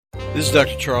This is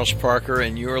Dr. Charles Parker,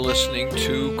 and you're listening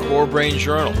to Core Brain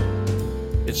Journal.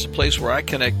 It's a place where I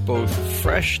connect both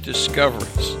fresh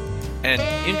discoveries and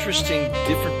interesting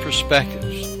different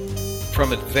perspectives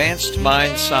from advanced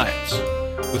mind science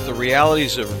with the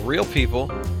realities of real people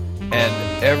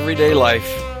and everyday life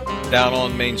down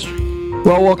on Main Street.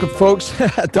 Well, welcome, folks.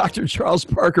 Dr. Charles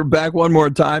Parker back one more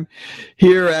time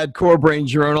here at Core Brain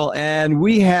Journal, and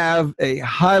we have a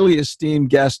highly esteemed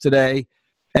guest today,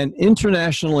 an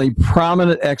internationally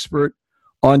prominent expert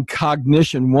on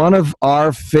cognition, one of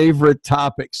our favorite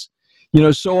topics. You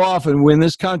know, so often in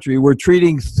this country, we're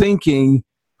treating thinking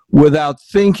without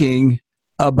thinking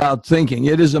about thinking.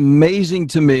 It is amazing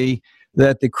to me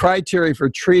that the criteria for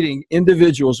treating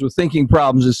individuals with thinking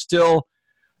problems is still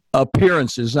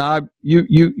appearances. Now,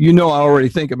 you know I already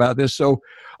think about this. So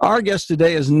our guest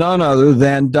today is none other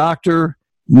than Dr.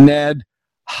 Ned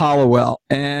Hallowell.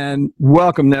 And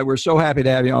welcome, Ned. We're so happy to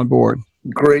have you on board.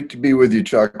 Great to be with you,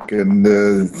 Chuck, and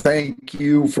thank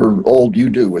you for all you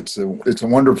do. It's a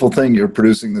wonderful thing. You're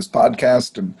producing this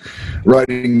podcast and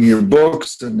writing your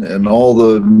books and all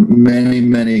the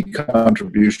many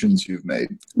contributions you've made.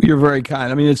 You're very kind.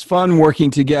 I mean, it's fun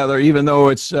working together, even though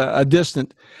it's a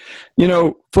distant. You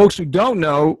know, folks who don't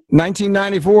know,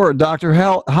 1994, Dr.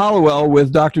 Hallowell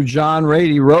with Dr. John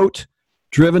Ratey wrote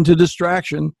Driven to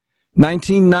Distraction.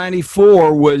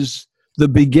 1994 was the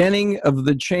beginning of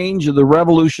the change of the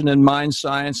revolution in mind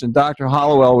science, and Dr.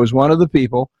 Hallowell was one of the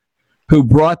people who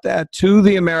brought that to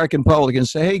the American public and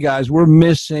say, hey guys, we're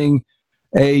missing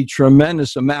a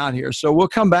tremendous amount here. So we'll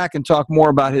come back and talk more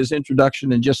about his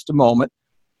introduction in just a moment.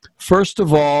 First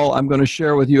of all, I'm going to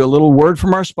share with you a little word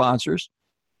from our sponsors.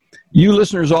 You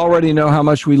listeners already know how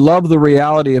much we love the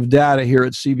reality of data here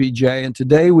at CBJ, and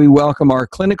today we welcome our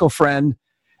clinical friend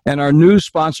and our new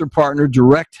sponsor partner,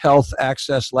 Direct Health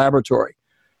Access Laboratory.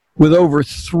 With over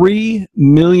 3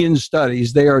 million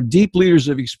studies, they are deep leaders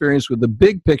of experience with the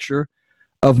big picture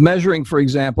of measuring, for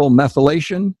example,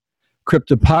 methylation,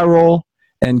 cryptopyrrole,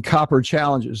 and copper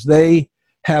challenges. They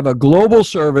have a global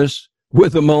service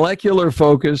with a molecular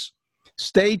focus.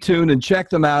 Stay tuned and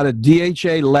check them out at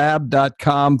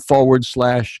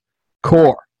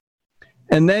dhalab.com/core.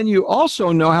 And then you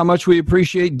also know how much we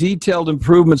appreciate detailed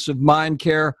improvements of mind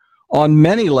care on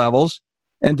many levels.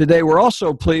 And today we're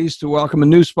also pleased to welcome a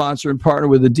new sponsor and partner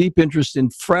with a deep interest in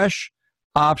fresh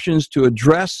options to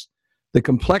address the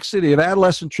complexity of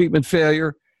adolescent treatment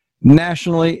failure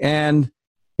nationally and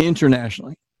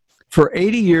internationally. For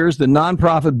 80 years, the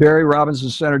nonprofit Barry Robinson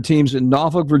Center teams in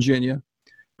Norfolk, Virginia,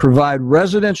 provide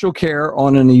residential care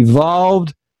on an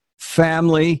evolved,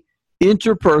 family,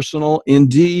 interpersonal,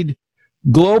 indeed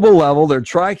global level. They're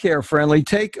TRICARE friendly.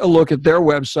 Take a look at their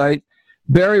website,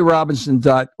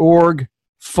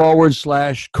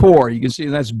 barryrobinson.org/core. You can see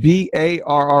that's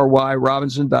BARRY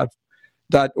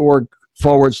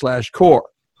Robinson.org/core.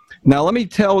 Now, let me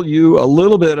tell you a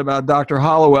little bit about Dr.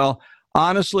 Hallowell.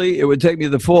 Honestly, it would take me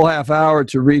the full half hour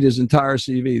to read his entire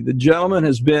CV. The gentleman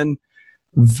has been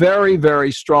very,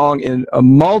 very strong in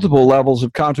multiple levels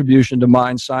of contribution to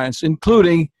mind science,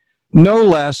 including no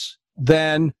less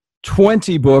than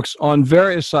 20 books on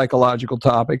various psychological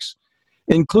topics,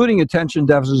 including attention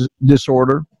deficit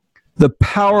disorder, the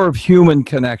power of human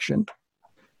connection,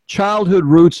 childhood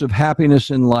roots of happiness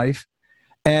in life,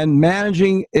 and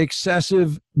managing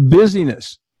excessive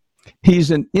busyness.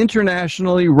 He's an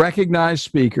internationally recognized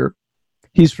speaker.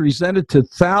 He's presented to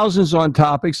thousands on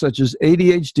topics such as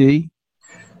ADHD,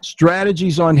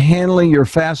 strategies on handling your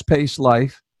fast-paced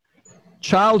life,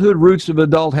 childhood roots of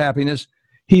adult happiness.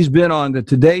 He's been on the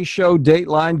Today Show,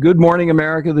 Dateline, Good Morning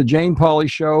America, The Jane Pauley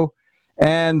Show,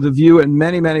 and The View, and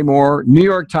many, many more. New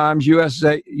York Times,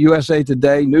 USA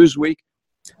Today, Newsweek.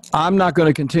 I'm not going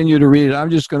to continue to read it. I'm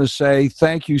just going to say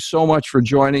thank you so much for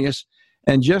joining us.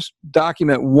 And just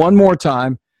document one more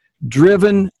time,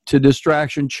 Driven to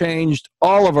Distraction changed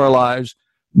all of our lives.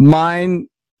 Mine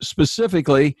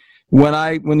specifically, when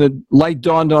the light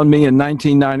dawned on me in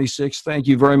 1996. Thank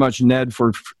you very much, Ned,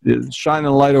 for shining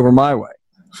the light over my way.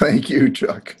 Thank you,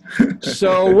 Chuck.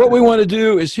 So what we want to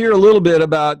do is hear a little bit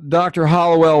about Dr.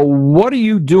 Hallowell. What are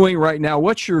you doing right now?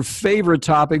 What's your favorite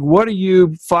topic? What are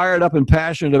you fired up and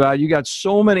passionate about? You got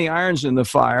so many irons in the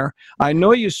fire. I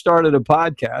know you started a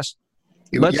podcast.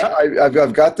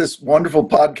 I've got this wonderful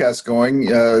podcast going.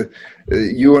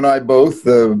 You and I both.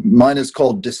 Mine is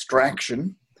called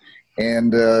Distraction.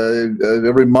 And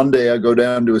every Monday I go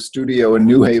down to a studio in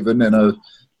New Haven in a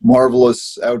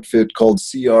marvelous outfit called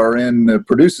CRN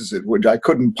produces it, which I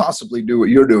couldn't possibly do what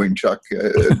you're doing, Chuck, do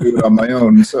it on my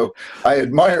own. So I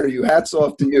admire you. Hats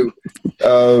off to you.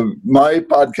 My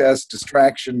podcast,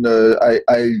 Distraction,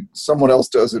 someone else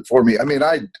does it for me. I mean,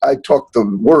 I talk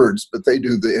the words, but they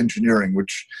do the engineering,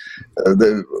 which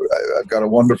I've got a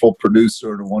wonderful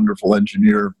producer and a wonderful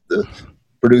engineer. The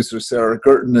producer, Sarah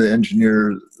Girton, the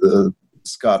engineer,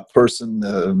 Scott Person.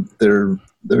 They're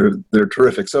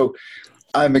terrific. So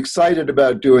I'm excited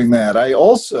about doing that. I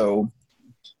also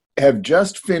have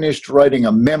just finished writing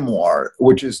a memoir,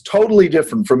 which is totally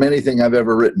different from anything I've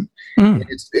ever written.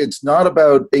 It's not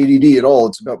about ADD at all.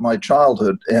 It's about my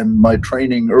childhood and my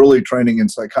early training in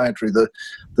psychiatry.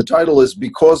 The title is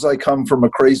Because I Come from a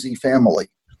Crazy Family,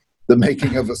 the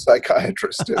Making of a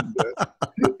Psychiatrist. And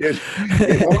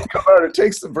it won't come out. It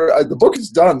takes them the book is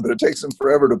done, but it takes them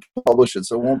forever to publish it,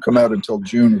 so it won't come out until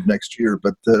June of next year.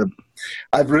 But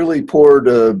I've really poured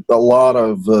a lot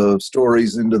of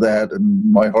stories into that,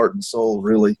 and my heart and soul,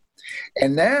 really.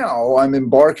 And now I'm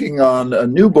embarking on a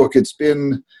new book. It's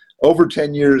been over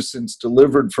 10 years since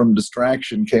Delivered from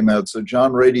Distraction came out, so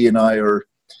John Rady and I are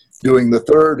doing the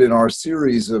third in our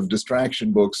series of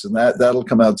distraction books, and that'll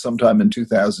come out sometime in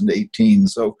 2018.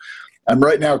 So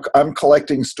I'm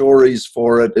collecting stories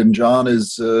for it, and John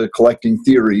is collecting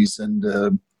theories,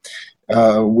 and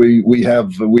we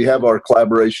have our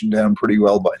collaboration down pretty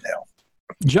well by now.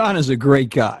 John is a great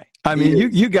guy. I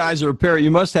mean, you guys are a pair.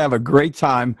 You must have a great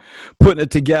time putting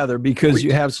it together because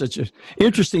you have such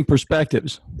interesting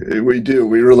perspectives. We do.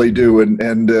 We really do.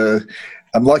 And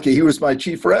I'm lucky he was my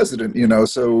chief resident,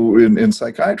 so in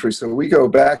psychiatry. So we go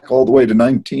back all the way to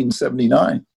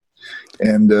 1979.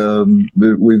 And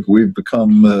we've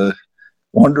become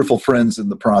wonderful friends in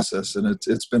the process. And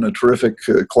it's been a terrific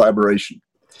collaboration.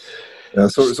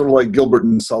 Sort of like Gilbert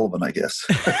and Sullivan, I guess.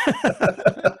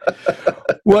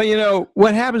 Well,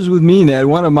 what happens with me, Ned,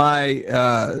 one of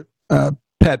my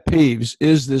pet peeves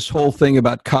is this whole thing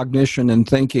about cognition and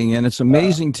thinking. And it's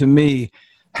amazing to me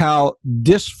how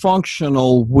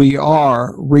dysfunctional we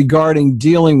are regarding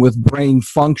dealing with brain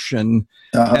function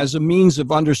as a means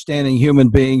of understanding human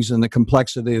beings and the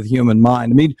complexity of the human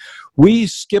mind. I mean, we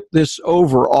skip this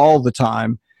over all the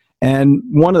time. And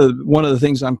one of the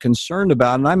things I'm concerned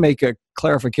about, and I make a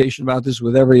clarification about this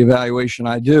with every evaluation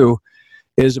I do,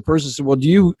 is a person said, well,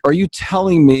 are you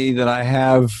telling me that I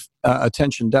have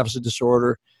attention deficit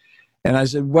disorder? And I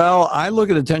said, well, I look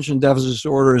at attention deficit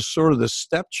disorder as sort of the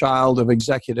stepchild of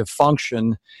executive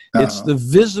function. It's the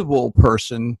visible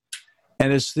person,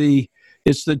 and it's the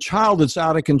child that's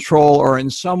out of control, or in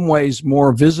some ways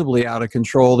more visibly out of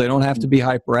control. They don't have to be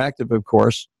hyperactive, of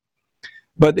course.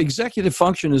 But executive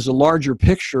function is a larger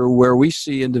picture where we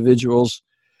see individuals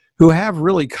who have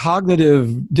really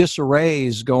cognitive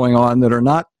disarrays going on that are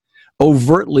not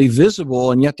overtly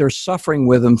visible, and yet they're suffering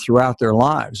with them throughout their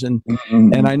lives. And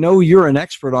I know you're an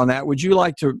expert on that. Would you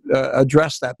like to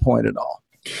address that point at all?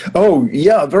 Oh,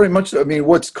 yeah, very much. I mean,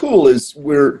 what's cool is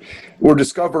we're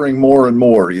discovering more and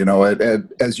more,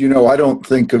 as you know, I don't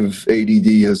think of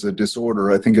ADD as a disorder.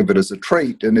 I think of it as a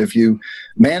trait. And if you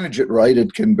manage it right,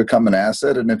 it can become an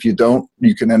asset. And if you don't,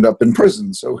 you can end up in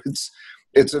prison. So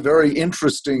it's a very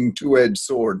interesting two-edged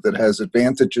sword that has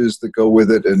advantages that go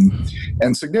with it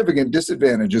and significant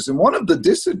disadvantages. And one of the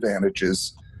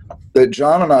disadvantages that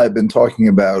John and I have been talking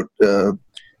about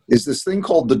is this thing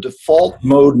called the default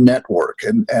mode network.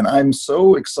 And I'm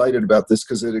so excited about this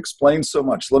because it explains so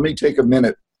much. Let me take a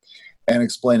minute and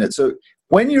explain it. So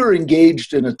when you're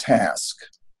engaged in a task,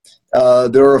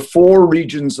 there are 4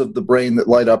 regions of the brain that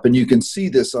light up, and you can see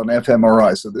this on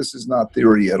fMRI. So this is not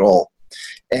theory at all.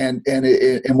 And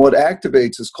what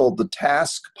activates is called the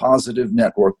task positive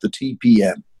network, the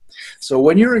TPN. So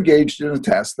when you're engaged in a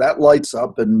task, that lights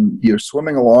up and you're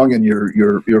swimming along and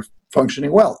you're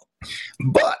functioning well.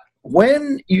 But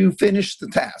when you finish the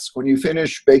task, when you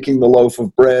finish baking the loaf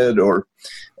of bread or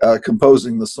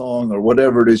composing the song or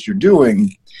whatever it is you're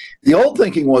doing, the old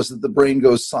thinking was that the brain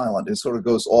goes silent. It sort of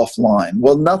goes offline.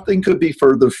 Well, nothing could be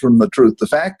further from the truth. The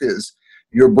fact is,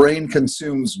 your brain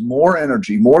consumes more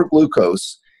energy, more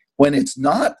glucose, when it's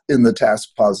not in the task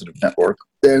positive network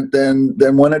than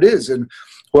when it is. And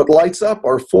what lights up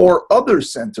are 4 other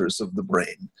centers of the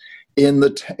brain in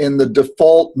the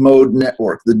default mode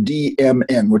network, the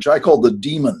DMN, which I call the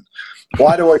demon.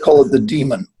 Why do I call it the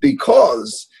demon?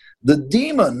 Because the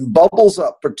demon bubbles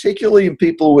up, particularly in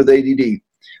people with ADD,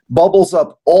 bubbles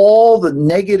up all the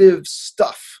negative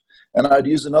stuff. And I'd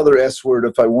use another S word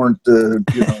if I weren't,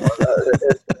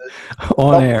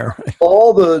 on air.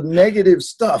 All the negative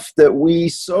stuff that we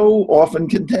so often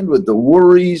contend with, the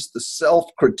worries, the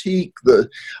self-critique, the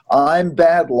I'm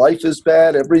bad, life is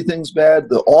bad, everything's bad,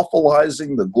 the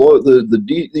awfulizing,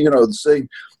 the saying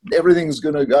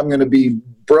I'm going to be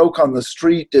broke on the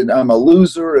street and I'm a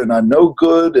loser and I'm no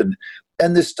good.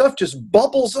 And this stuff just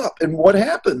bubbles up. And what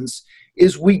happens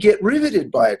is we get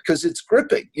riveted by it because it's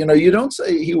gripping. You don't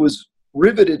say he was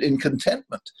riveted in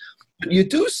contentment. You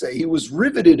do say he was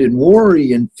riveted in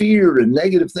worry and fear and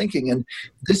negative thinking. And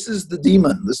this is the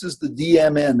demon. This is the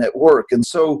DMN at work. And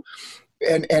so,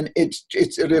 and it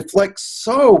reflects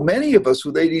so many of us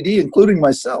with ADD, including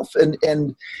myself. And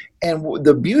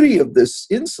the beauty of this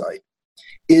insight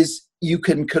is you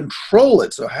can control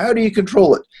it. So how do you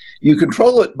control it? You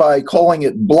control it by calling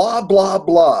it blah, blah,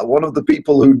 blah. One of the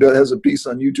people who has a piece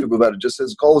on YouTube about it just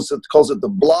calls it the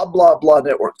blah, blah, blah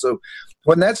network. So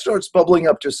when that starts bubbling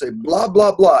up, just say blah,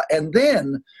 blah, blah. And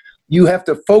then you have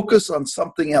to focus on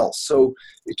something else. So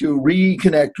to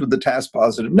reconnect with the task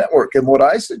positive network. And what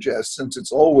I suggest, since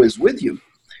it's always with you,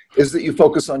 is that you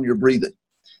focus on your breathing.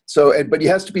 So, but it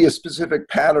has to be a specific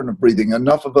pattern of breathing,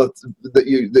 enough of it that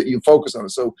you focus on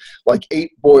it. So like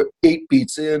 8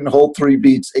 beats in, hold 3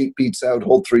 beats, 8 beats out,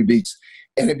 hold 3 beats.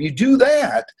 And if you do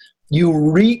that, you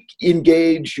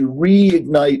re-engage, you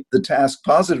reignite the task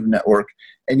positive network,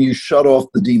 and you shut off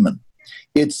the demon.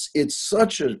 It's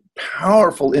such a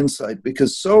powerful insight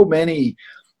because so many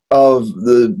of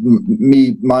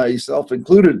myself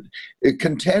included,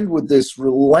 contend with this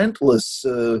relentless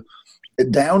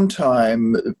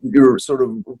downtime, your sort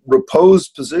of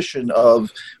reposed position of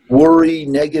worry,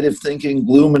 negative thinking,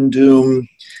 gloom and doom.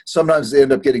 Sometimes they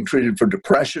end up getting treated for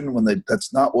depression when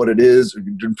that's not what it is, or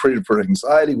you're treated for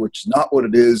anxiety, which is not what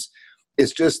it is.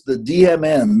 It's just the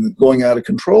DMN going out of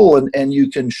control, and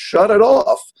you can shut it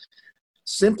off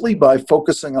simply by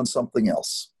focusing on something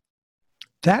else.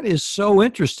 That is so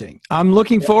interesting. I'm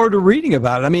looking forward to reading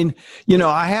about it. I mean,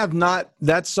 I have not,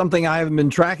 that's something I haven't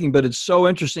been tracking, but it's so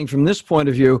interesting from this point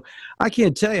of view. I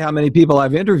can't tell you how many people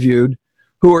I've interviewed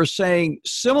who are saying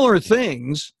similar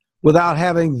things without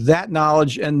having that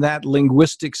knowledge and that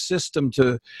linguistic system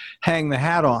to hang the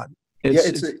hat on.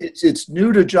 It's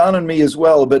new to John and me as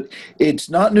well, but it's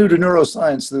not new to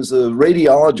neuroscience. There's a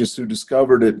radiologist who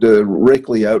discovered it,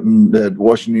 Rakeley, out at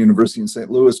Washington University in St.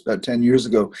 Louis about 10 years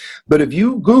ago. But if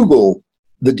you Google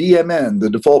the DMN, the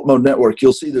default mode network,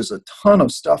 you'll see there's a ton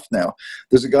of stuff now.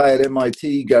 There's a guy at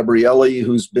MIT, Gabrielli,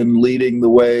 who's been leading the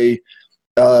way.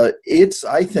 It's,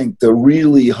 I think, the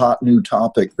really hot new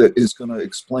topic that is going to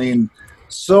explain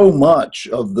so much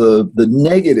of the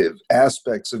negative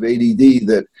aspects of ADD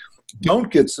that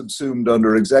don't get subsumed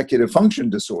under executive function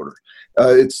disorder.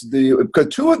 It's because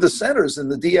 2 of the centers in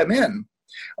the DMN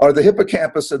are the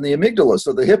hippocampus and the amygdala.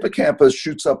 So the hippocampus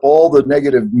shoots up all the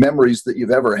negative memories that you've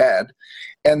ever had.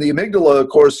 And the amygdala, of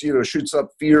course, shoots up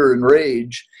fear and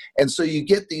rage. And so you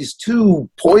get these 2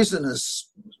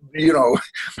 poisonous,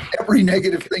 every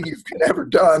negative thing you've ever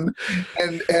done,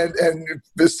 and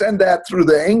send that through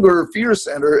the anger fear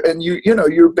center, and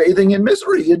you're bathing in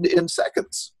misery in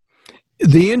seconds.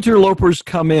 The interlopers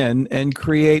come in and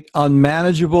create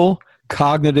unmanageable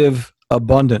cognitive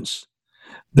abundance.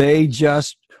 They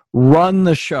just run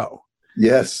the show.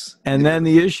 Yes. And then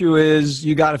the issue is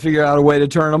you got to figure out a way to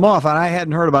turn them off. And I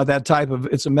hadn't heard about that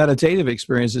it's a meditative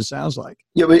experience, it sounds like.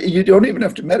 Yeah, but you don't even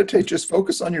have to meditate. Just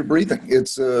focus on your breathing.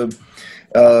 It's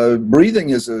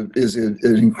breathing is an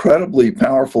incredibly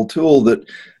powerful tool that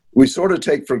we sort of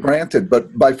take for granted,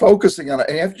 but by focusing on it,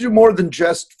 and you have to do more than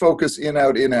just focus in,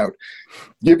 out, in, out.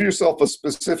 Give yourself a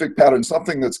specific pattern,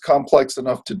 something that's complex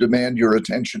enough to demand your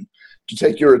attention, to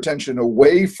take your attention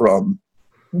away from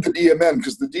the DMN,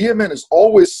 because the DMN is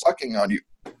always sucking on you.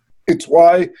 It's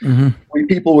why we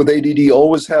people with ADD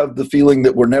always have the feeling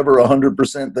that we're never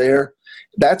 100% there.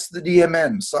 That's the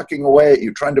DMN sucking away at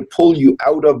you, trying to pull you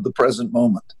out of the present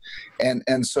moment.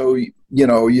 And so, you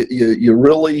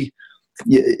really...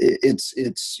 You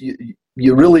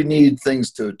really need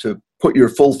things to put your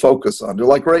full focus on.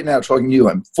 Like right now, talking to you,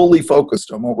 I'm fully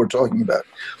focused on what we're talking about.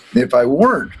 And if I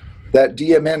weren't, that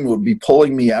DMN would be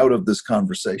pulling me out of this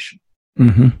conversation.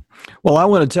 Mm-hmm. Well, I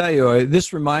want to tell you,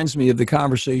 this reminds me of the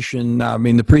conversation,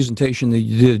 the presentation that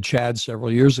you did, Chad,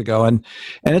 several years ago. And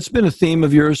it's been a theme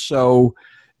of yours. So,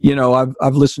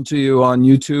 I've listened to you on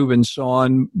YouTube and so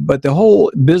on. But the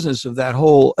whole business of that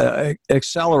whole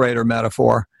accelerator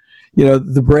metaphor,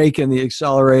 the brake and the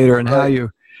accelerator, and how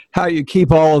you keep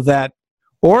all of that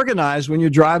organized when you're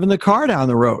driving the car down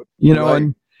the road,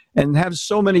 and have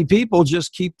so many people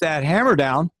just keep that hammer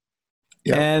down,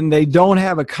 and they don't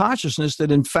have a consciousness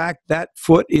that in fact that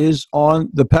foot is on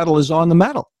the pedal is on the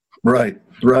metal. Right,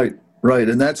 right, right.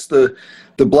 And that's the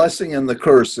blessing and the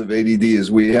curse of ADD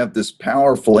is we have this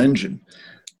powerful engine,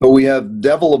 but we have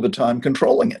devil of a time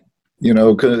controlling it.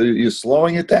 You're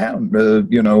slowing it down.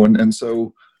 And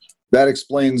so that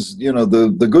explains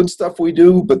the good stuff we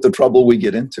do, but the trouble we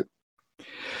get into.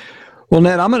 Well,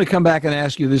 Ned, I'm going to come back and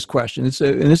ask you this question. And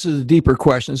this is a deeper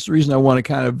question. It's the reason I want to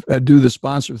kind of do the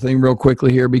sponsor thing real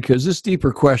quickly here, because this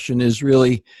deeper question is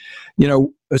really,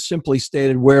 simply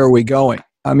stated, where are we going?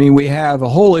 I mean, we have a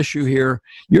whole issue here.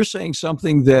 You're saying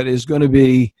something that is going to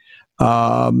be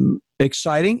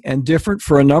exciting and different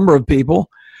for a number of people,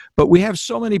 but we have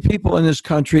so many people in this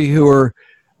country who are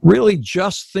really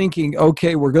just thinking,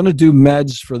 okay, we're going to do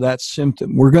meds for that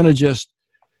symptom. We're going to just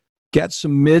get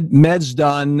some meds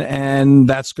done, and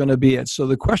that's going to be it. So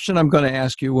the question I'm going to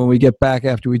ask you when we get back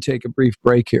after we take a brief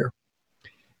break here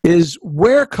is,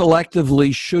 where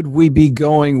collectively should we be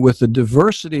going with the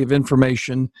diversity of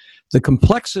information, the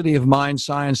complexity of mind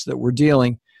science that we're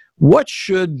dealing? What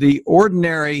should the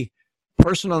ordinary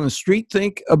person on the street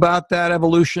think about that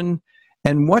evolution?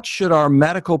 And what should our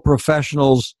medical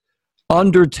professionals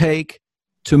undertake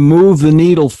to move the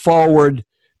needle forward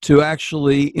to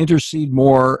actually intercede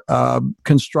more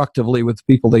constructively with the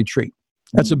people they treat?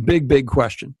 That's a big, big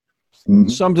question. Mm-hmm.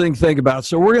 Something to think about.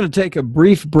 So we're going to take a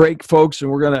brief break, folks, and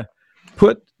we're going to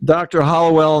put Dr.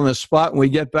 Hallowell on the spot when we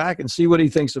get back and see what he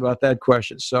thinks about that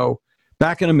question. So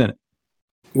back in a minute.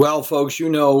 Well, folks, you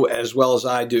know as well as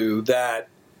I do that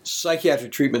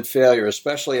psychiatric treatment failure,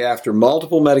 especially after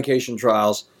multiple medication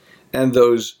trials and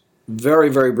those very,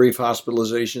 very brief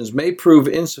hospitalizations, may prove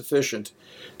insufficient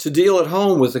to deal at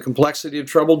home with the complexity of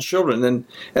troubled children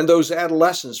and those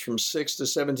adolescents from 6 to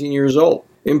 17 years old.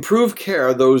 Improved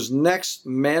care, those next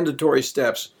mandatory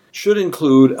steps, should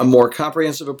include a more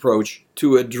comprehensive approach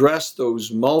to address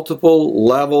those multiple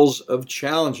levels of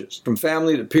challenges, from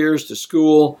family to peers to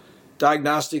school,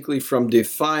 diagnostically from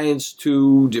defiance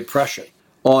to depression,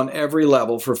 on every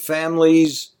level for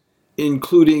families,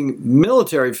 including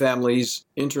military families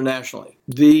internationally.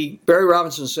 The Barry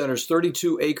Robinson Center's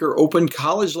 32-acre open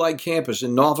college-like campus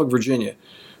in Norfolk, Virginia,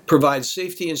 provides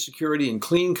safety and security and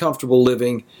clean, comfortable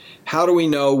living. How do we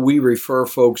know? We refer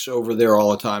folks over there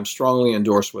all the time, strongly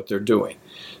endorse what they're doing.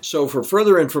 So for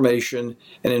further information,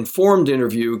 an informed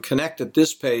interview, connect at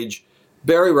this page,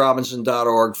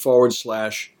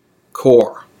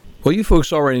 barryrobinson.org/core. Well, you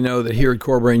folks already know that here at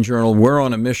Core Brain Journal, we're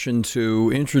on a mission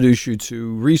to introduce you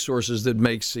to resources that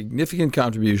make significant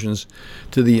contributions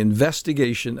to the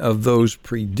investigation of those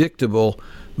predictable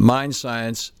mind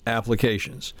science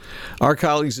applications. Our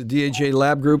colleagues at DHA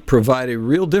Lab Group provide a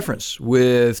real difference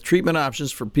with treatment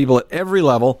options for people at every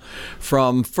level,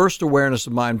 from first awareness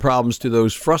of mind problems to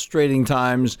those frustrating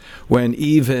times when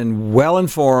even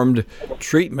well-informed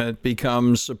treatment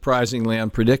becomes surprisingly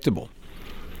unpredictable.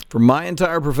 For my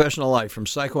entire professional life, from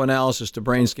psychoanalysis to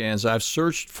brain scans, I've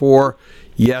searched for,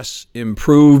 yes,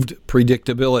 improved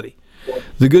predictability.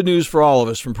 The good news for all of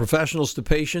us, from professionals to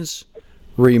patients,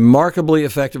 remarkably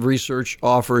effective research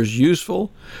offers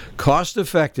useful,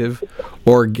 cost-effective,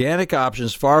 organic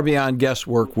options far beyond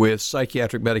guesswork with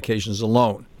psychiatric medications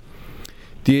alone.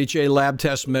 DHA lab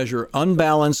tests measure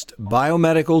unbalanced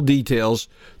biomedical details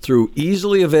through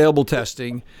easily available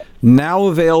testing, now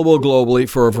available globally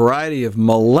for a variety of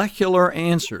molecular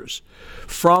answers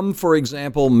from, for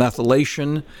example,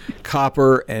 methylation,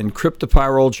 copper, and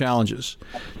cryptopyrrole challenges.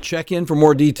 Check in for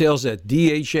more details at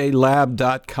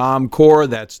dhalab.com core.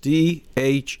 That's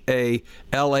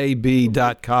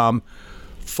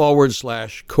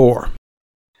dhalab.com/core.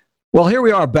 Well, here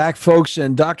we are back, folks,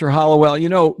 and Dr.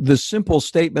 Hallowell, the simple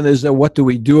statement is that what do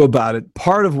we do about it?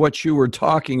 Part of what you were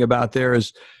talking about there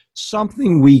is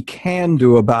something we can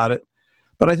do about it.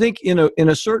 But I think in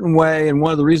a certain way, and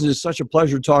one of the reasons it's such a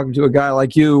pleasure talking to a guy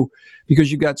like you, because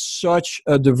you've got such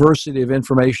a diversity of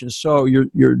information, so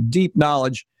your deep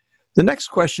knowledge. The next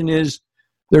question is,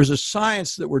 there's a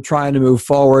science that we're trying to move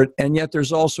forward, and yet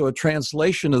there's also a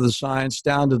translation of the science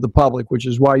down to the public, which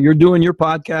is why you're doing your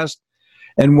podcast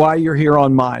and why you're here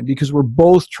on mine, because we're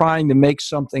both trying to make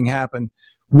something happen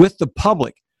with the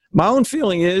public. My own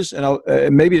feeling is,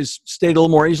 and maybe it's stated a little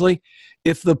more easily,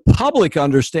 if the public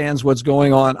understands what's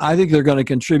going on, I think they're going to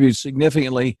contribute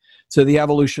significantly to the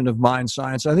evolution of mind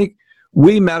science. I think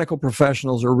we medical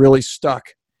professionals are really stuck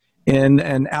in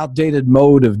an outdated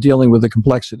mode of dealing with the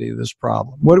complexity of this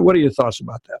problem. What are your thoughts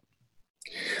about that?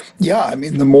 Yeah, I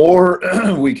mean, the more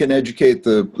we can educate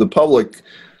the public,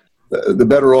 the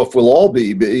better off we'll all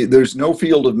be. There's no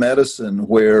field of medicine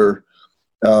where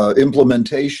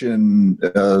implementation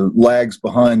lags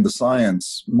behind the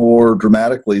science more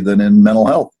dramatically than in mental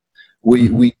health.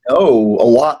 We know a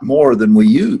lot more than we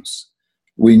use.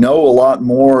 we know a lot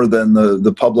more than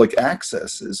the public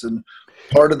accesses. And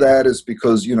part of that is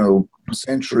because,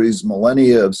 centuries,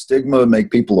 millennia of stigma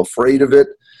make people afraid of it.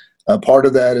 Part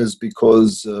of that is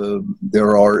because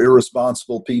there are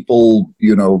irresponsible people,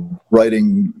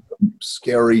 writing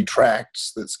scary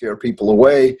tracts that scare people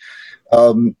away.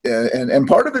 And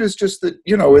part of it is just that,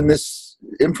 in this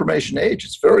information age,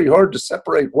 it's very hard to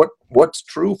separate what's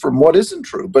true from what isn't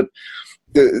true. But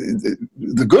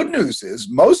the good news is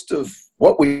most of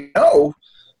what we know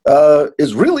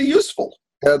is really useful.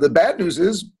 The bad news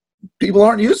is people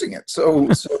aren't using it. So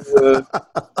isn't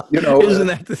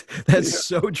that's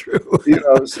so true?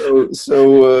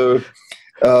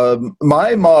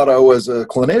 My motto as a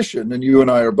clinician, and you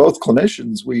and I are both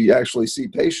clinicians, we actually see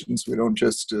patients, we don't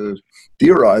just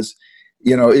theorize,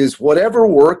 is whatever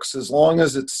works as long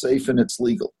as it's safe and it's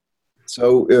legal.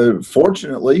 So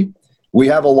fortunately, we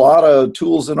have a lot of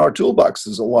tools in our toolbox.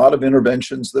 There's a lot of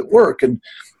interventions that work. And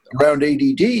around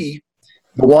ADD,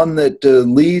 the one that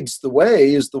leads the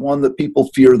way is the one that people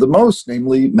fear the most,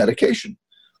 namely medication.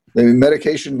 The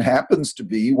medication happens to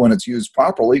be, when it's used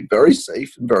properly, very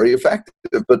safe and very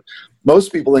effective. But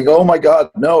most people think, oh my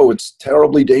God, no, it's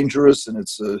terribly dangerous and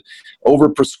it's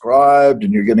overprescribed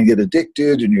and you're going to get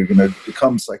addicted and you're going to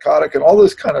become psychotic and all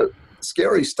this kind of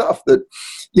scary stuff that,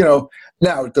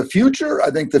 now the future,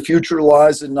 I think the future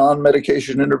lies in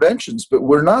non-medication interventions, but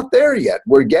we're not there yet.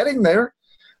 We're getting there.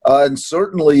 And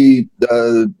certainly,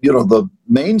 the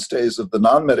mainstays of the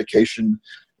non-medication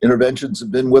interventions have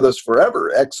been with us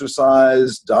forever.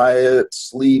 Exercise, diet,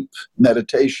 sleep,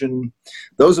 meditation.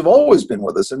 Those have always been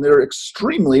with us, and they're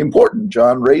extremely important.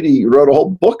 John Ratey wrote a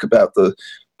whole book about the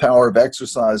power of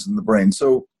exercise in the brain.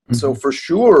 So for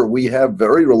sure, we have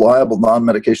very reliable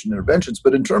non-medication interventions.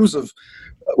 But in terms of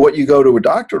what you go to a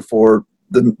doctor for,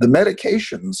 the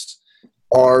medications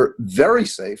are very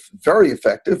safe, very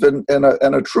effective, and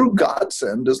a true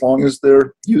godsend as long as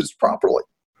they're used properly.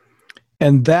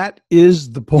 And that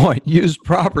is the point, used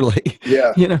properly.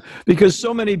 Yeah. Because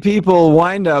so many people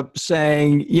wind up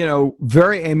saying,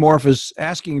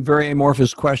 asking very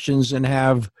amorphous questions and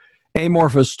have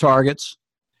amorphous targets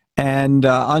and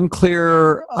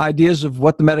unclear ideas of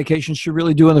what the medication should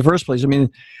really do in the first place. I mean,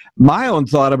 my own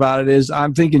thought about it is I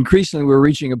think increasingly we're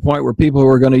reaching a point where people who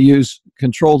are going to use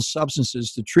controlled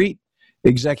substances to treat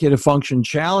executive function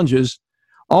challenges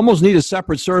almost need a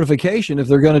separate certification if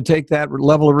they're going to take that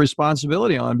level of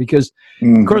responsibility on. Because,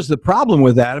 of course, the problem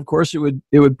with that, of course, it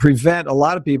would prevent a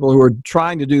lot of people who are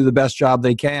trying to do the best job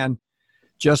they can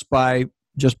just by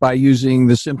using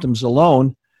the symptoms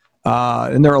alone.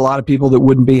 And there are a lot of people that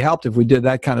wouldn't be helped if we did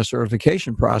that kind of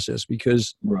certification process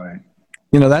because, right.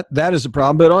 That is a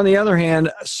problem. But on the other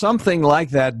hand, something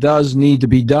like that does need to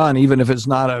be done, even if it's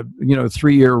not a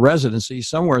 3-year residency.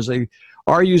 Somewhere say,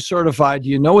 are you certified? Do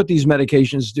you know what these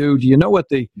medications do? Do you know what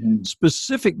the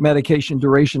specific medication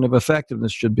duration of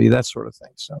effectiveness should be? That sort of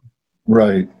thing. So,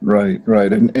 right.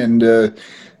 And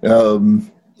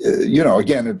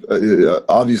again,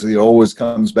 obviously, it always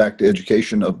comes back to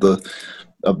education of the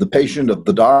patient, of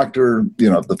the doctor,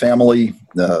 of the family,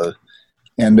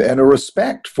 and a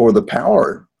respect for the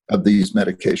power of these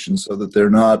medications, so that they're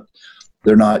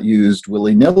not used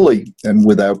willy-nilly and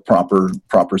without proper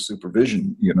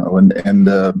supervision.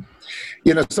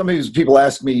 Some of these people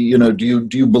ask me, do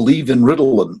you believe in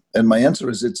Ritalin? And my answer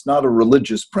is, it's not a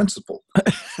religious principle.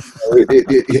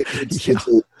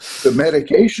 It's a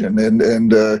medication,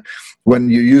 and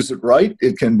when you use it right,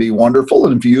 it can be wonderful,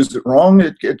 and if you use it wrong,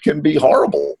 it can be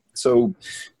horrible. So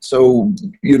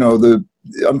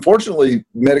unfortunately,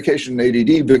 medication in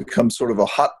ADD becomes sort of a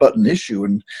hot button issue,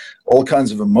 and all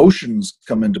kinds of emotions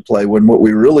come into play when what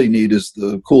we really need is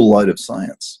the cool light of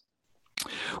science.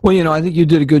 Well, I think you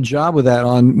did a good job with that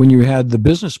when you had the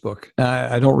business book.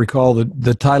 I don't recall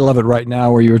the title of it right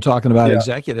now, where you were talking about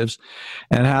executives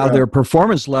and how their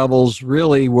performance levels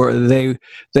really were, they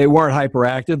weren't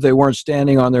hyperactive. They weren't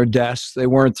standing on their desks. They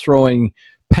weren't throwing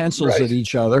pencils at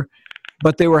each other.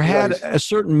 But they had a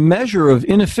certain measure of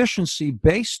inefficiency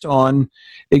based on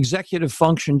executive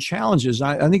function challenges.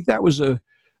 I think that was a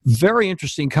very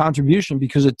interesting contribution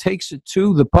because it takes it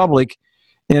to the public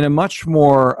in a much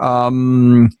more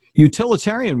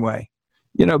utilitarian way.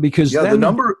 Because the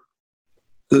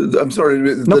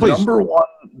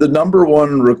number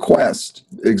one request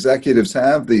executives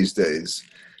have these days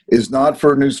is not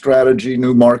for new strategy,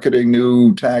 new marketing,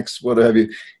 new tax, what have you.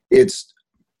 It's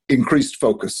increased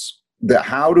focus.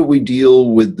 How do we deal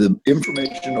with the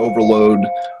information overload,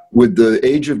 with the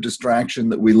age of distraction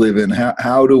that we live in?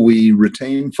 How do we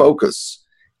retain focus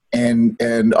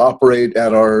and operate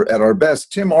at our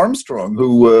best? Tim Armstrong,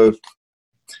 who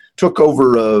took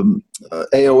over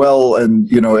AOL, and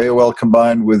AOL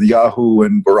combined with Yahoo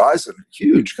and Verizon,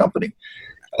 huge company,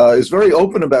 is very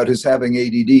open about his having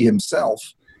ADD himself.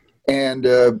 And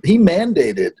he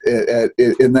mandated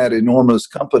in that enormous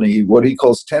company what he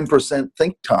calls 10%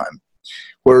 think time,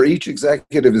 where each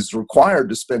executive is required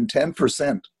to spend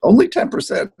 10%, only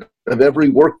 10% of every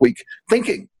work week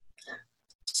thinking,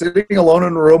 sitting alone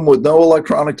in a room with no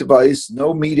electronic device,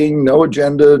 no meeting, no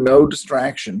agenda, no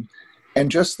distraction, and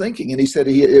just thinking. And he said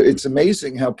it's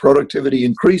amazing how productivity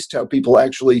increased, how people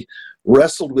actually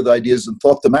wrestled with ideas and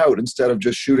thought them out instead of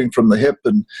just shooting from the hip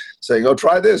and saying, oh,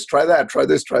 try this, try that, try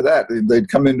this, try that. They'd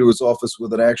come into his office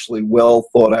with an actually well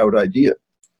thought out idea.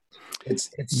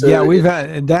 We've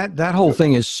had that whole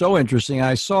thing is so interesting.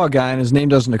 I saw a guy, and his name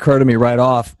doesn't occur to me right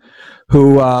off,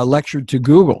 who lectured to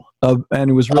Google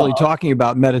and was really talking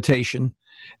about meditation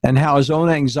and how his own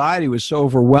anxiety was so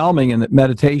overwhelming, and that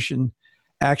meditation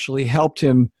actually helped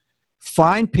him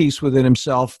find peace within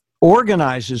himself,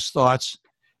 organize his thoughts,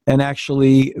 and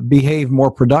actually behave more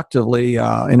productively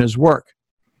in his work.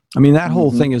 I mean, that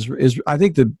whole thing is I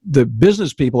think the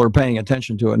business people are paying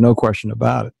attention to it, no question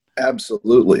about it.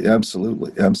 Absolutely.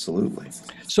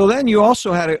 So then you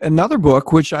also had another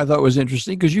book, which I thought was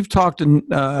interesting, because you've talked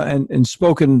and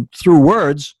spoken through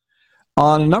words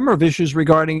on a number of issues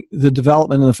regarding the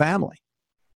development of the family.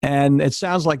 And it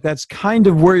sounds like that's kind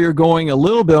of where you're going a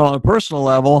little bit on a personal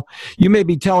level. You may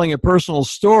be telling a personal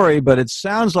story, but it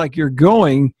sounds like you're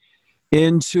going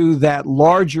into that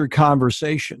larger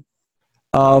conversation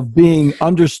of being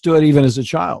understood even as a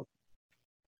child.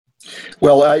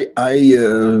 Well,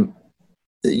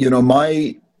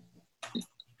 my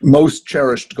most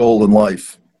cherished goal in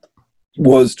life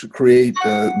was to create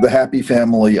the happy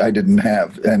family I didn't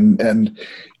have. And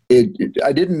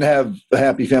I didn't have a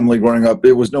happy family growing up.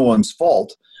 It was no one's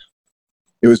fault.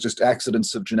 It was just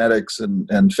accidents of genetics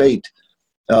and fate.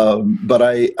 But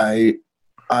I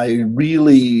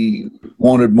really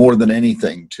wanted more than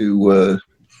anything to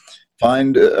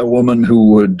find a woman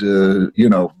who would,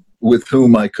 with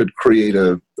whom I could create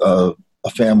a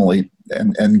family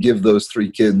and give those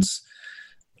three kids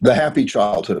the happy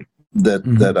childhood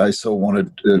that I so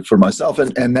wanted for myself.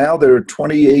 And now they're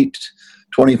 28,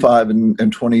 25,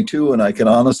 and 22, and I can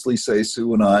honestly say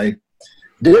Sue and I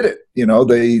did it.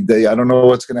 They I don't know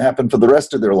what's going to happen for the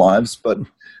rest of their lives, but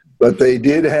they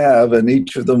did have, and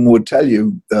each of them would tell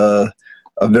you, a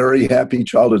very happy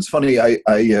childhood. It's funny, I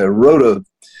wrote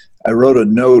a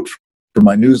note for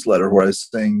my newsletter where I was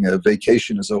saying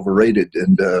vacation is overrated,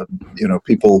 and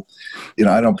people,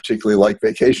 I don't particularly like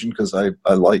vacation because I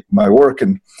like my work.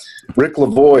 And Rick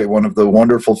Lavoie, one of the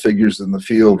wonderful figures in the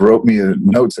field, wrote me a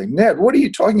note saying, Ned, what are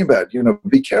you talking about?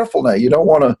 Be careful now. You don't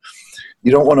want to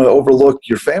overlook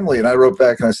your family. And I wrote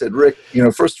back and I said, Rick,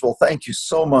 first of all, thank you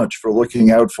so much for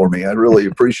looking out for me. I really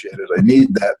appreciate it. I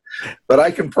need that. But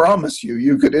I can promise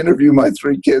you could interview my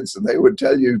three kids and they would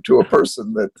tell you to a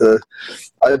person that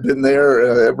I've been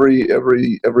there every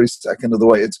second of the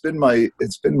way. It's been my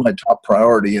top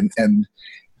priority,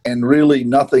 and really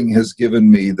nothing has given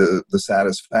me the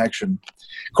satisfaction.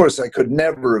 Of course, I could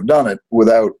never have done it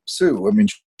without Sue. I mean,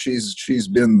 she's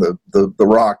been the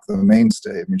rock, the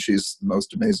mainstay. I mean, she's the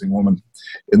most amazing woman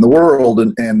in the world,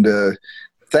 and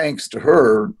thanks to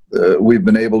her, we've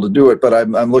been able to do it. But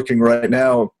I'm looking right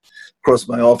now across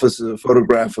my office at a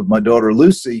photograph of my daughter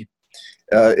Lucy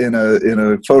in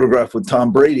a photograph with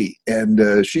Tom Brady,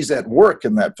 and she's at work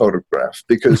in that photograph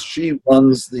because she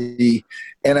runs the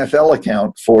NFL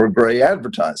account for Gray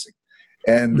Advertising.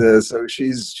 And so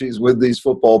she's with these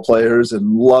football players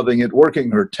and loving it, working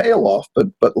her tail off,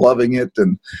 but loving it.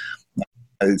 And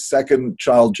my second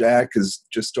child, Jack, has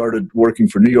just started working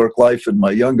for New York Life, and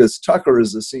my youngest, Tucker,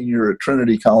 is a senior at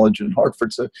Trinity College in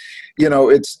Hartford. So,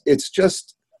 it's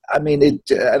just, I mean,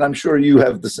 and I'm sure you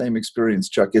have the same experience,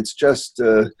 Chuck. It's just,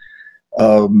 and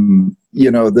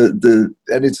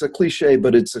it's a cliche,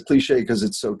 but it's a cliche because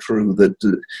it's so true that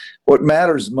what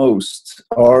matters most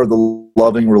are the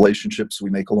loving relationships we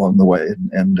make along the way.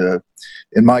 And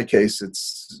in my case,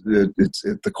 it's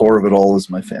at the core of it all is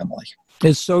my family.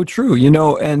 It's so true,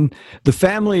 and the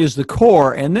family is the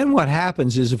core. And then what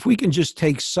happens is if we can just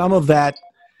take some of that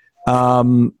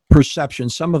perception,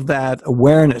 some of that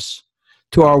awareness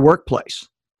to our workplace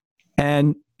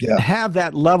and have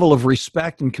that level of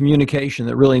respect and communication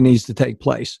that really needs to take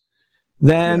place,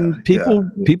 then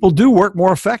people do work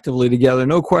more effectively together,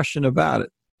 no question about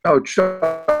it. Oh,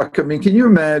 Chuck, I mean, can you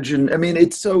imagine? I mean,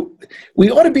 we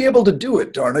ought to be able to do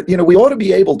it, darn it. We ought to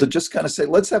be able to just kind of say,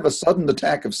 let's have a sudden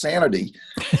attack of sanity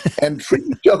and treat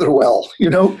each other well.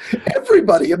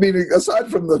 Everybody, I mean,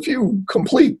 aside from the few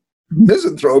complete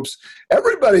misanthropes,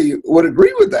 everybody would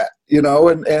agree with that,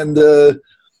 and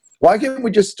why can't we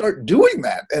just start doing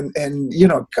that? And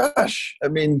gosh, I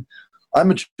mean, I'm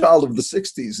a child of the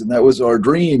 60s, and that was our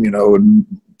dream, and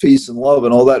peace and love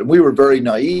and all that. And we were very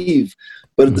naive,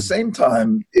 but at the same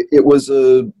time, it was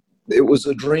a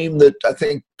dream that I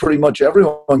think pretty much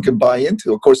everyone can buy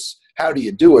into. Of course, how do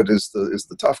you do it is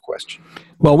the tough question.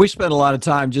 Well, we spent a lot of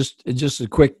time, just a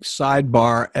quick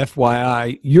sidebar,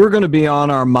 FYI, you're going to be on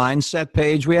our mindset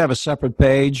page. We have a separate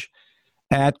page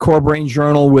at Core Brain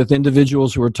Journal with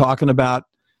individuals who are talking about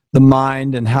the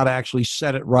mind and how to actually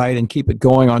set it right and keep it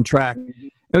going on track.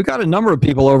 And we've got a number of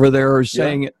people over there who are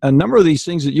saying a number of these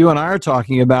things that you and I are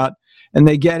talking about, and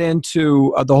they get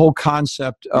into the whole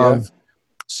concept of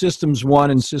systems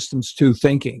 1 and systems 2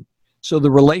 thinking. So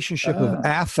the relationship of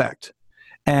affect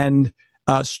and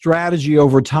strategy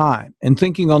over time and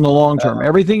thinking on the long term.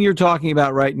 Everything you're talking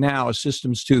about right now is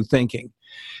systems 2 thinking.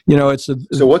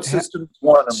 So what's systems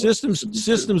 1?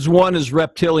 Systems 1 is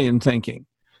reptilian thinking.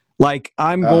 Like,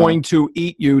 I'm going to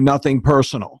eat you, nothing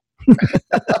personal.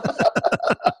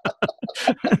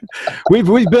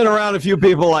 We've been around a few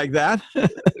people like that.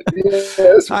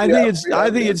 Yes, I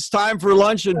think it's time for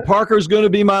lunch, and Parker's going to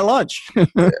be my lunch.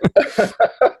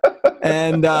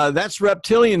 And that's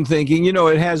reptilian thinking.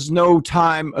 It has no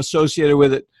time associated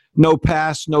with it, no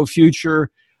past, no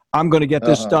future. I'm going to get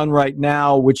this done right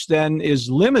now, which then is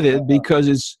limited because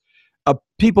it's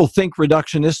people think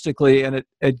reductionistically, and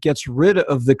it gets rid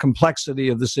of the complexity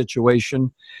of the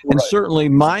situation and certainly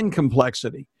mind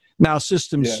complexity. Now,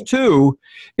 systems 2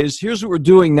 is, here's what we're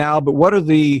doing now, but what are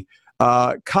the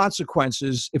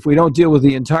consequences if we don't deal with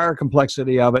the entire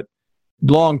complexity of it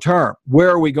long term? Where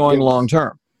are we going long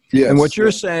term? Yes. And what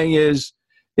you're saying is,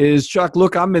 Chuck,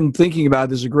 look, I've been thinking about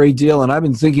this a great deal, and I've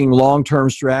been thinking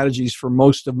long-term strategies for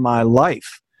most of my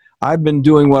life. I've been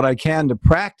doing what I can to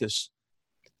practice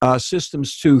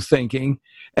systems 2 thinking.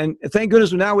 And thank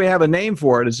goodness now we have a name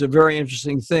for it. It's a very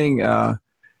interesting thing.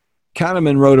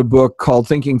 Kahneman wrote a book called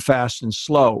Thinking Fast and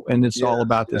Slow, and it's all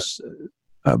about this.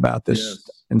 Yes.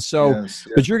 And so,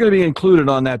 but you're going to be included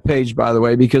on that page, by the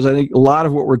way, because I think a lot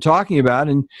of what we're talking about,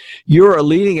 and you're a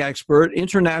leading expert,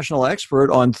 international expert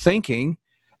on thinking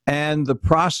and the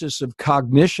process of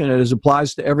cognition as it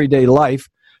applies to everyday life.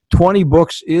 20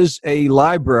 books is a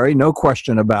library, no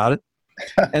question about it.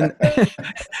 And,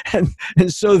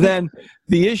 and so then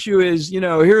the issue is,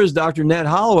 here is Dr. Ned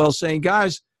Hallowell saying,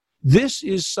 guys, this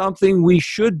is something we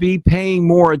should be paying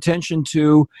more attention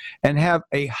to and have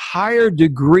a higher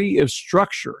degree of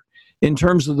structure in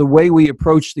terms of the way we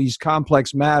approach these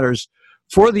complex matters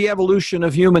for the evolution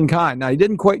of humankind. Now, he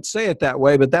didn't quite say it that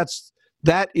way, but that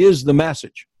is the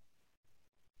message.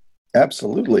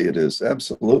 Absolutely it is.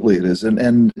 Absolutely it is.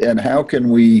 And how can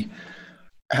we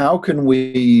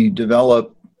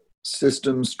develop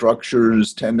systems,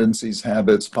 structures, tendencies,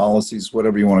 habits, policies,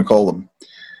 whatever you want to call them,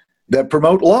 that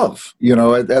promote love?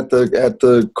 At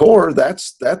the core,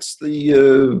 that's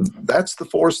the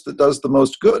force that does the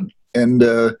most good. And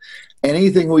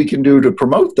anything we can do to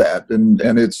promote that, and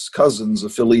its cousins,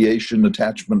 affiliation,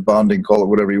 attachment, bonding, call it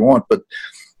whatever you want, but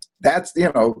that's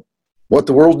what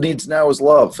the world needs now is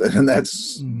love, and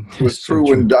that's was true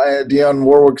when Dionne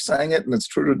Warwick sang it, and it's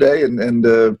true today.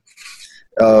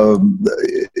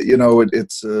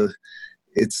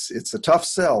 It's a tough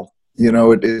sell.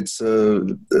 Love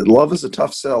is a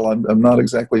tough sell. I'm not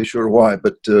exactly sure why,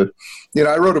 but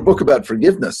I wrote a book about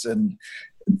forgiveness, and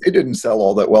it didn't sell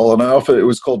all that well. And it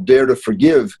was called Dare to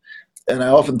Forgive, and I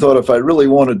often thought if I really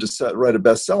wanted to write a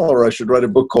bestseller, I should write a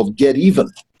book called Get Even.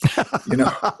 That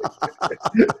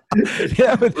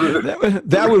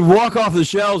would walk off the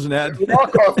shelves, Ned. Fly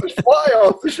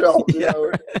off the shelf.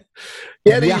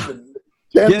 Get even.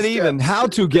 Get even. How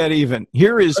to get even.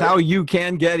 Here is how you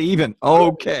can get even.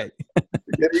 Okay.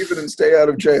 Get even and stay out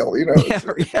of jail.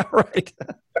 Yeah, right.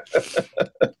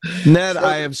 Ned,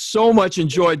 I have so much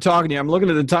enjoyed talking to you. I'm looking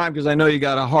at the time because I know you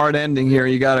got a hard ending here.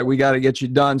 We got to get you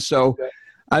done. So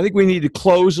I think we need to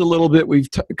close a little bit. We've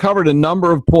covered a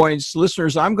number of points.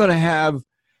 Listeners, I'm going to have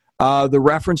the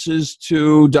references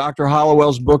to Dr.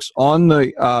 Hallowell's books on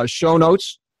the show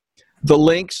notes. The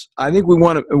links, I think we're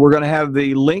going to have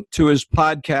the link to his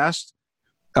podcast.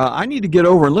 I need to get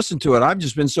over and listen to it. I've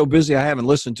just been so busy I haven't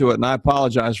listened to it, and I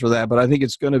apologize for that, but I think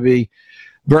it's going to be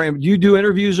do you do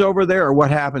interviews over there, or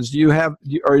what happens?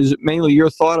 Or is it mainly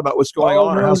your thought about what's going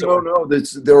on? No.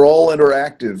 They're all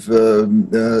interactive.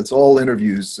 It's all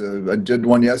interviews. I did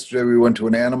one yesterday. We went to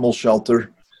an animal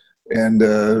shelter, and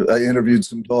I interviewed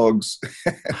some dogs.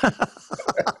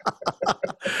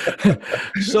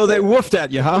 So they woofed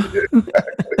at you, huh?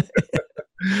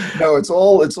 No, it's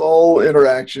all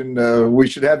interaction. We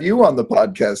should have you on the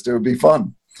podcast. It would be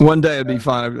fun. One day it'd be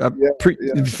fun.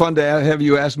 It'd be fun to have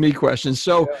you ask me questions.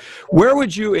 So where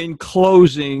would you, in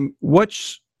closing, what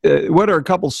are a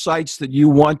couple sites that you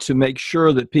want to make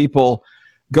sure that people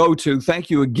go to? Thank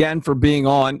you again for being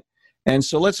on. And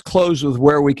so let's close with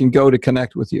where we can go to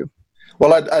connect with you.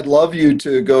 Well, I'd love you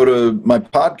to go to my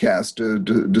podcast,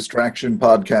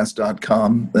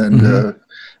 distractionpodcast.com, and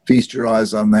feast your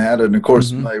eyes on that. And, of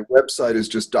course, my website is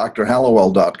just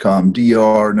drhallowell.com,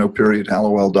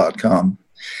 Hallowell.com.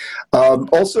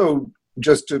 Also,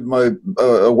 just to a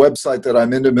website that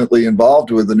I'm intimately involved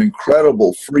with, an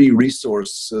incredible free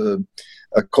resource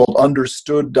called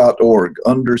understood.org,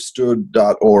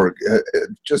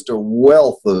 just a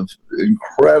wealth of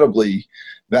incredibly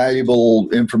valuable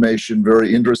information,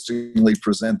 very interestingly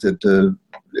presented,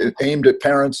 aimed at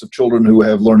parents of children who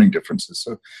have learning differences.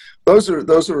 So those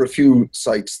are a few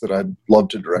sites that I'd love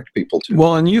to direct people to.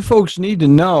 Well, and you folks need to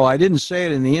know, I didn't say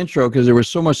it in the intro because there was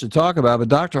so much to talk about, but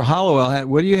Dr. Hallowell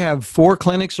what do you have, 4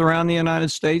 clinics around the United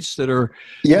States that are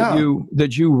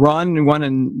that you run? Go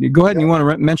ahead and you want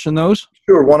to mention those?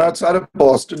 Sure. One outside of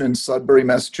Boston in Sudbury,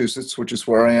 Massachusetts, which is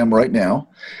where I am right now.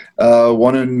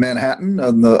 One in Manhattan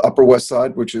on the Upper West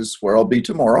Side, which is where I'll be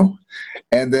tomorrow.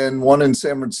 And then one in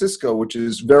San Francisco, which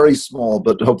is very small,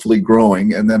 but hopefully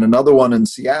growing. And then another one in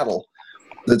Seattle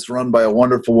that's run by a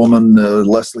wonderful woman,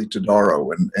 Leslie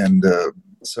Todaro. And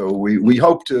so we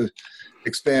hope to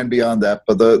expand beyond that,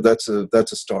 but that's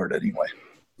a start anyway.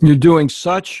 You're doing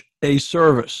such a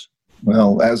service.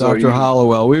 Well, as Dr.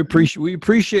 Hallowell, we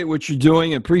appreciate what you're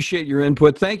doing, appreciate your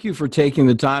input. Thank you for taking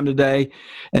the time today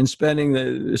and spending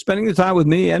the time with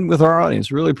me and with our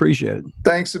audience. Really appreciate it.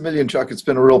 Thanks a million, Chuck. It's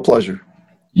been a real pleasure.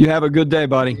 You have a good day,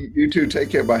 buddy. You too.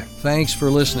 Take care. Bye. Thanks for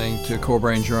listening to Core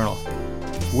Brain Journal.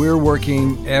 We're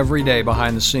working every day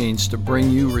behind the scenes to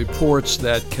bring you reports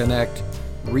that connect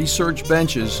research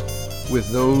benches with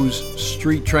those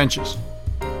street trenches.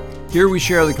 Here we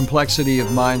share the complexity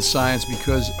of mind science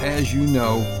because, as you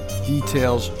know,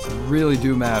 details really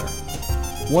do matter.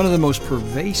 One of the most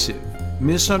pervasive,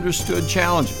 misunderstood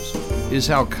challenges is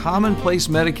how commonplace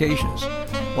medications,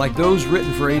 like those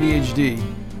written for ADHD,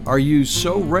 are used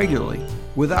so regularly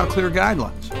without clear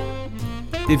guidelines.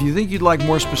 If you think you'd like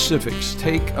more specifics,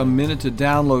 take a minute to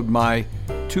download my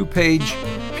 2-page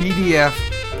PDF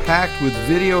packed with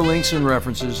video links and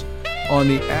references on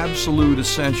the absolute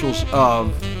essentials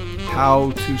of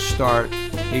how to start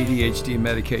ADHD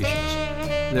medications.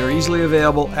 They're easily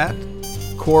available at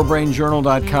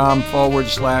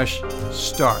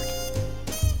corebrainjournal.com/start.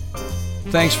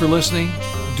 Thanks for listening.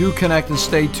 Do connect and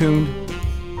stay tuned.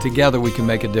 Together we can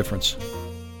make a difference.